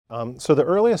So the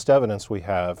earliest evidence we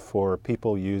have for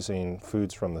people using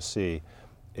foods from the sea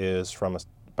is from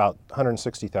about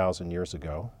 160,000 years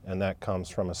ago, and that comes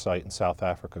from a site in South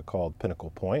Africa called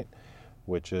Pinnacle Point,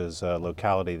 which is a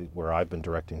locality where I've been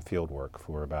directing field work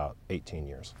for about 18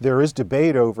 years. There is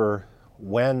debate over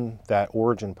when that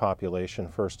origin population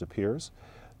first appears.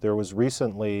 There was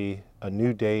recently a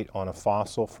new date on a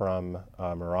fossil from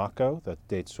Morocco that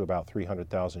dates to about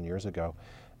 300,000 years ago,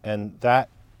 and that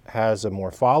has a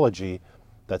morphology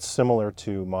that's similar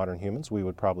to modern humans. We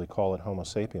would probably call it Homo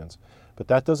sapiens. But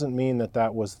that doesn't mean that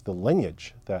that was the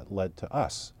lineage that led to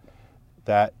us.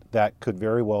 That could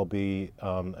very well be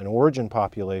an origin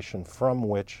population from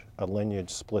which a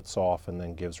lineage splits off and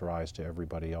then gives rise to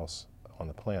everybody else on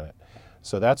the planet.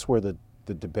 So that's where the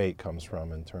debate comes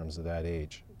from in terms of that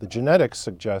age. The genetics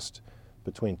suggest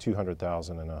between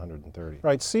 200,000 and 130.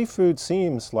 Right, seafood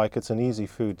seems like it's an easy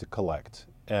food to collect.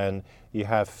 And you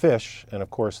have fish, and of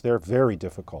course they're very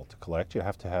difficult to collect. You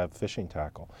have to have fishing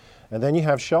tackle. And then you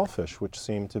have shellfish, which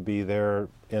seem to be there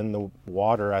in the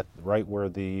water at right where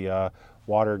the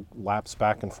water laps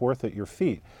back and forth at your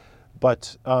feet.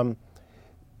 But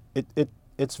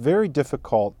it's very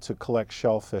difficult to collect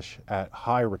shellfish at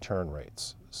high return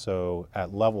rates, so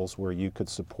at levels where you could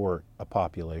support a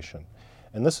population.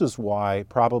 And this is why,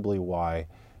 probably why,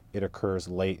 it occurs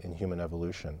late in human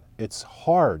evolution. It's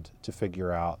hard to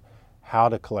figure out how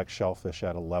to collect shellfish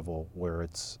at a level where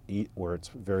it's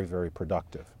very, very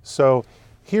productive. So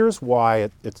here's why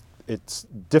it's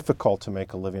difficult to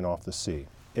make a living off the sea.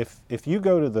 If you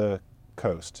go to the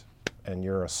coast and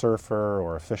you're a surfer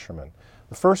or a fisherman,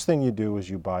 the first thing you do is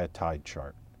you buy a tide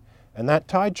chart. And that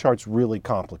tide chart's really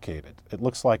complicated. It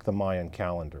looks like the Mayan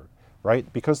calendar,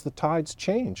 right? Because the tides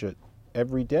change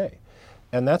every day.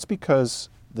 And that's because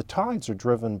the tides are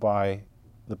driven by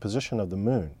the position of the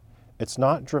moon. It's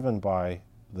not driven by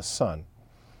the sun.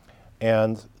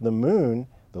 And the moon,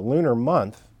 the lunar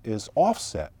month, is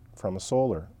offset from a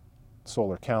solar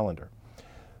calendar.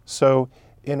 So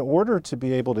in order to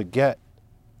be able to get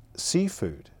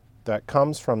seafood that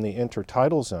comes from the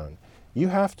intertidal zone, you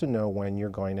have to know when you're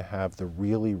going to have the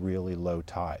really, really low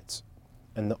tides.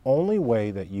 And the only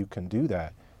way that you can do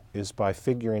that is by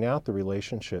figuring out the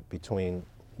relationship between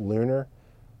lunar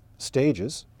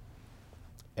stages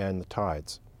and the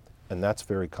tides, and that's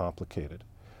very complicated.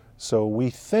 So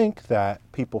we think that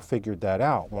people figured that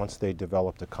out once they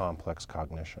developed a complex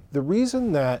cognition. The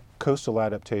reason that coastal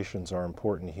adaptations are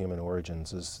important to human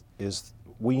origins is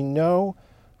we know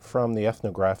from the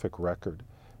ethnographic record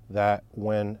that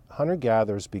when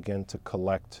hunter-gatherers begin to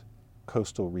collect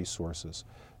coastal resources,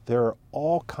 there are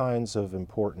all kinds of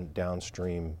important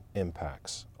downstream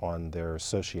impacts on their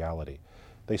sociality.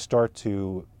 They start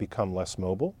to become less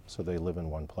mobile, so they live in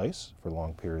one place for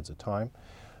long periods of time.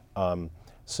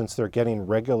 Since they're getting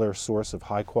regular source of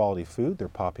high quality food, their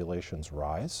populations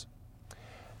rise.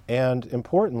 And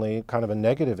importantly, kind of a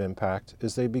negative impact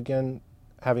is they begin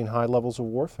having high levels of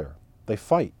warfare. They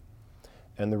fight.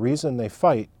 And the reason they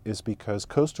fight is because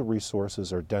coastal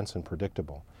resources are dense and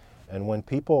predictable. And when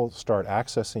people start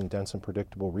accessing dense and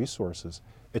predictable resources,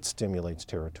 it stimulates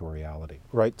territoriality,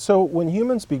 right? So when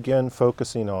humans begin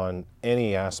focusing on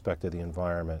any aspect of the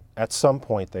environment, at some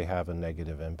point they have a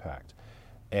negative impact.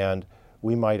 And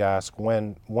we might ask,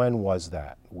 when was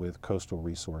that with coastal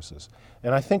resources?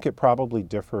 And I think it probably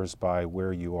differs by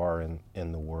where you are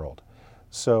in the world.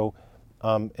 So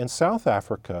in South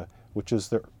Africa, which is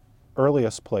the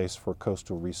earliest place for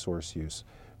coastal resource use,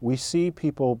 we see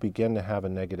people begin to have a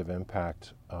negative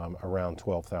impact around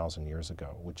 12,000 years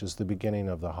ago, which is the beginning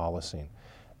of the Holocene.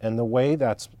 And the way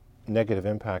that negative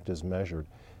impact is measured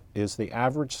is the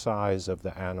average size of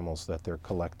the animals that they're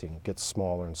collecting gets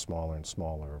smaller and smaller and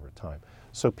smaller over time.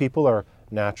 So people are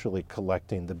naturally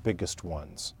collecting the biggest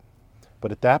ones.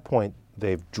 But at that point,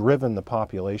 they've driven the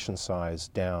population size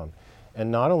down.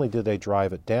 And not only did they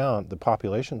drive it down, the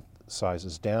population size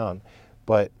is down,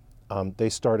 but they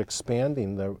start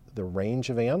expanding the range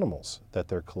of animals that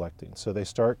they're collecting. So they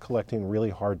start collecting really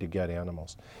hard to get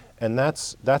animals. And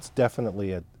that's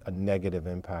definitely a negative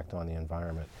impact on the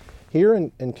environment. Here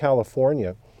in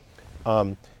California,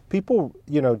 people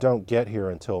don't get here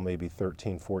until maybe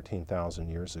 13,000, 14,000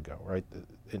 years ago, right?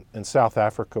 In South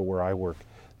Africa, where I work,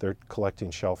 they're collecting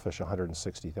shellfish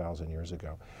 160,000 years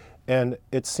ago. And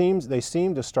they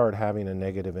seem to start having a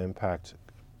negative impact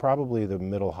probably the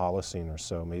middle Holocene or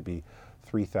so, maybe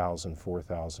 3,000,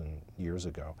 4,000 years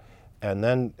ago. And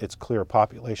then it's clear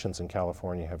populations in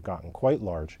California have gotten quite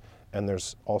large, and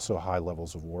there's also high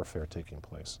levels of warfare taking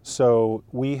place. So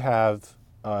we've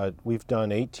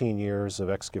done 18 years of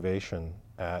excavation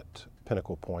at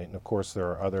Pinnacle Point. And of course, there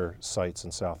are other sites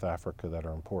in South Africa that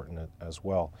are important as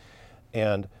well.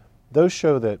 And those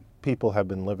show that people have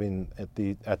been living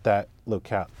at that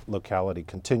locality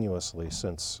continuously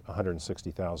since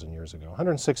 160,000 years ago.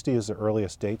 160 is the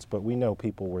earliest dates, but we know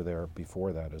people were there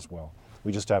before that as well.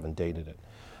 We just haven't dated it.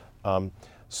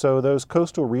 So those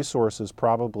coastal resources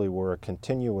probably were a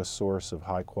continuous source of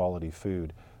high quality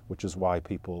food, which is why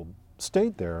people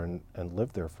stayed there and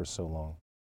lived there for so long.